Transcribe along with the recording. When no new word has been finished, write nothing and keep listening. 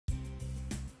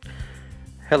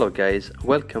Hello guys,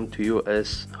 welcome to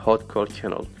US Hardcore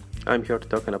channel. I'm here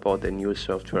talking about a new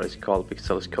software. It's called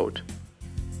Pixels Code.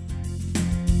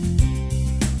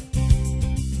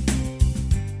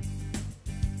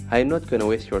 I'm not gonna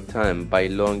waste your time by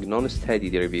long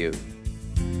non-studied review.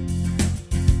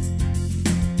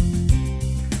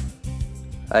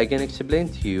 I can explain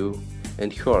to you in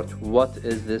short what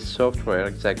is this software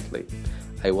exactly.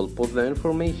 I will put the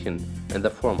information in the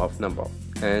form of number,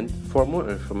 and for more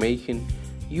information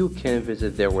you can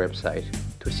visit their website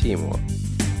to see more.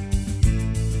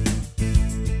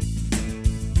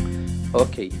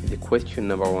 Okay, the question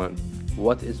number one.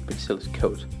 What is Pixels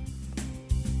Code?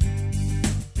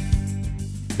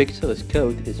 Pixels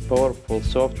Code is powerful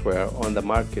software on the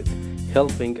market,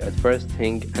 helping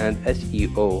advertising and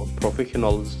SEO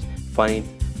professionals find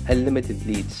unlimited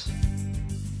leads.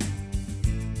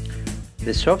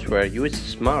 The software uses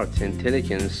smart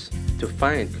intelligence to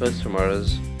find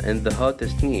customers in the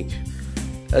hottest niche.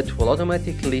 It will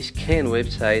automatically scan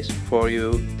websites for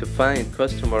you to find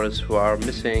customers who are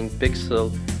missing Pixel,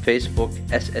 Facebook,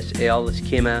 SSL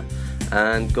schema,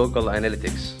 and Google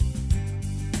Analytics.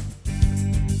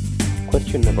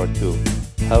 Question number two.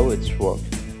 How it's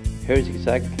worked. Here's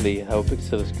exactly how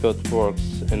Pixels Code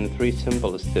works in 3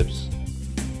 simple steps.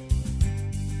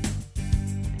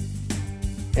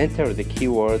 Enter the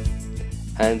keyword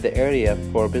and the area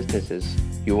for businesses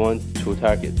you want to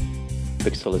target.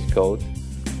 Pixels Code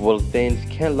will then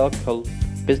scan local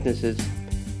businesses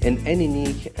in any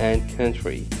niche and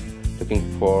country looking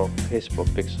for Facebook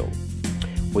Pixel.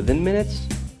 Within minutes,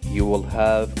 you will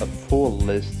have a full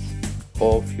list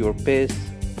of your best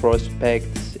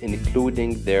prospects,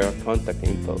 including their contact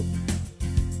info.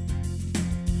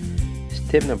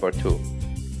 Step number 2.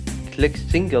 Click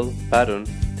single button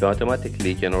to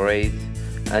automatically generate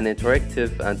an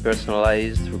interactive and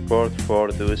personalized report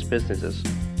for those businesses.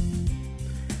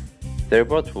 The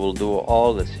report will do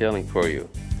all the selling for you,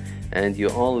 and you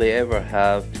only ever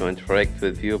have to interact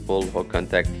with people who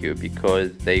contact you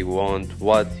because they want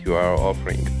what you are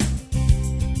offering.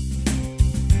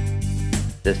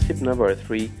 The step number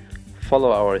 3,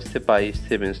 follow our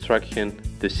step-by-step instruction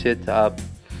to set up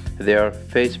their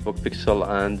Facebook Pixel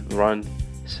and run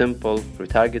simple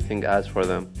retargeting ads for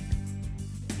them.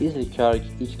 Easily charge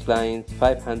each client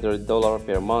 $500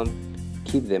 per month,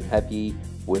 keep them happy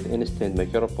with instant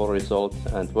measurable results,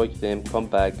 and watch them come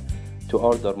back to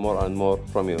order more and more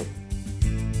from you.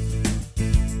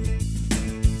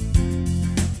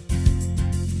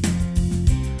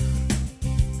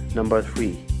 Number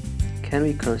 3. Can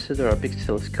we consider a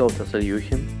Pixels Code a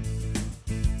solution?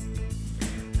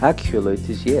 Actually, it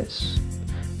is yes.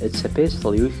 It's a best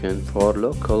solution for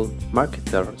local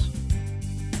marketers,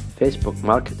 Facebook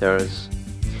marketers,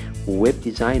 web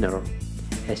designer,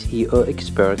 SEO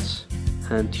experts,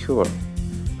 and sure,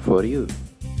 for you.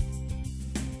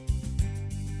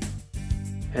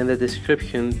 In the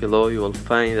description below you will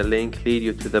find a link lead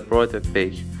you to the product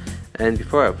page. And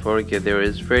before I forget, there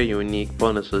is very unique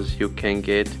bonuses you can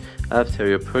get after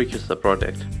you purchase the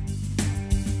product.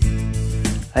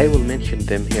 I will mention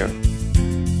them here.